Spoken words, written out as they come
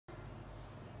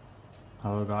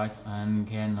Hello guys, I'm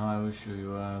Ken. Now I will show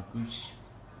you a Gucci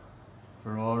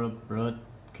floral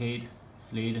brocade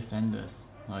slate sandals.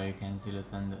 Now you can see the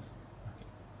sandals. Okay.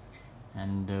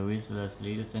 And with the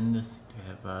slate sandals, you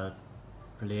have a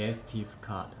plastic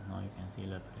card. Now you can see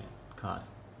the card.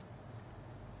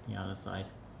 The other side.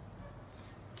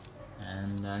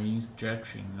 And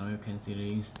instruction. Now you can see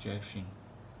the instruction.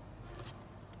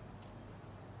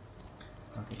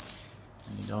 Okay.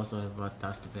 And it also have a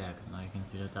dust bag. Now you can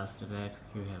see the dust bag.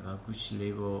 Here you have a Gucci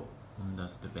label on the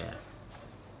dust bag.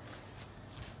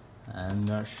 And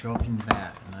a shopping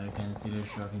bag. Now you can see the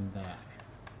shopping bag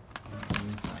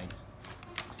inside.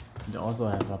 It also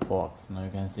have a box. Now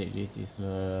you can see this is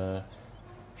the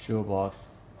shoe box.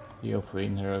 Here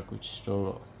print a Gucci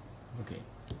logo. Okay.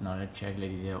 Now let's check the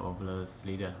detail of the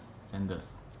slide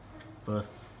sandals.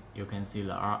 First, you can see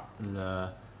the arc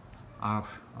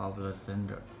of the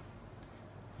sandal.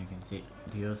 You can see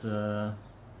there's a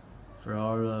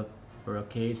floral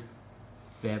brocade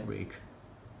fabric,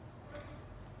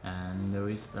 and there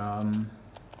is a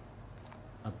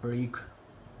brick.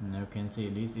 And you can see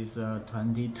this is a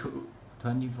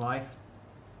 25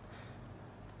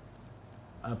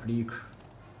 brick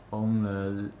on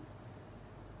the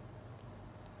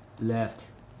left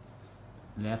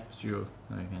shoe.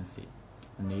 Now you can see,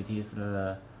 and it is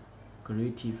the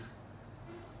creative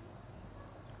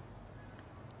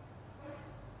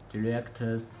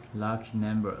director's lucky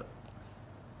number.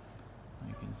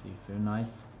 You can see very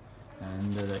nice.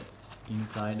 And the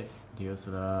inside there's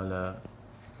the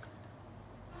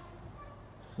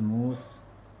smooth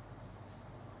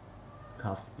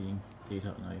cuff spin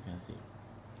detail. Now you can see.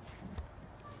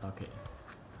 Okay,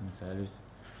 and very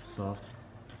soft.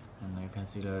 And you can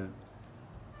see the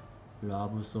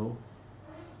rubber sole.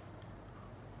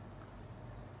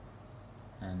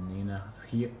 And in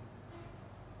here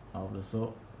of the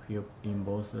sole, here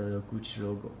embossed the Gucci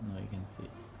logo. Now you can see.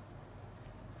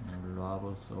 And the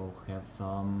rubber sole have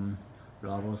some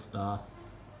rubber stars.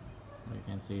 You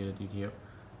can see the detail.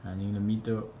 And in the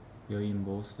middle, you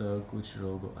emboss the Gucci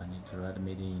logo, and it's red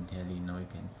made in Italy. Now you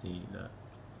can see the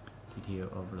detail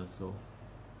of the sole.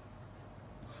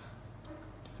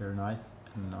 Very nice.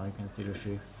 And now you can see the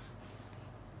shape.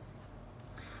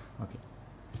 Okay.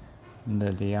 And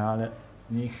the other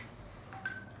sneak.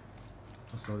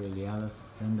 The other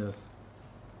sandals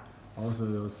also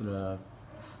use the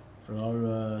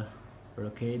floral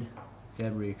brocade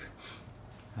fabric,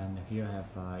 and here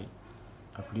have a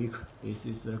brick. This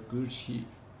is the Gucci.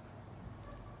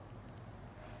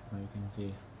 Now you can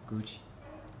see Gucci.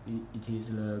 It is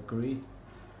the Greek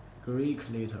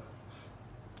letter.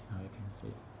 Now you can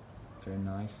see, very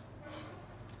nice.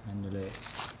 And the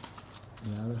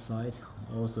other side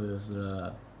also is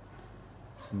the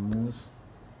smooth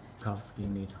cuff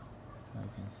skin letter. Now you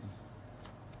can see.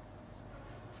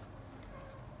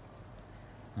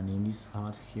 And in this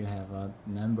part, here have a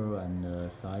number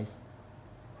and size.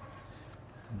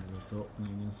 And the sole, you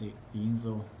can see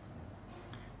insole.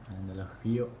 And the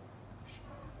heel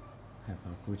have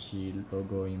a Gucci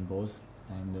logo in both.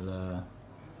 And the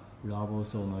rubber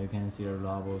sole. Now you can see the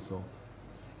rubber sole.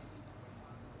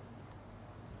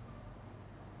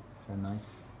 Very nice.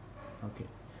 Okay.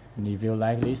 And if you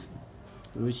like this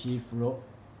Gucci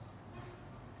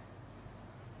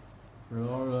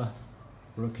floral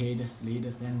brocade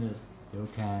slate sandals, you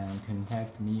can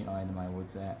contact me on my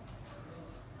WhatsApp.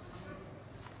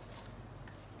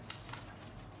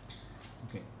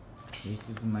 Okay, this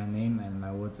is my name and my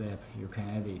WhatsApp. You can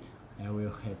add it. I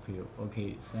will help you.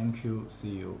 Okay, thank you. See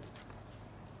you.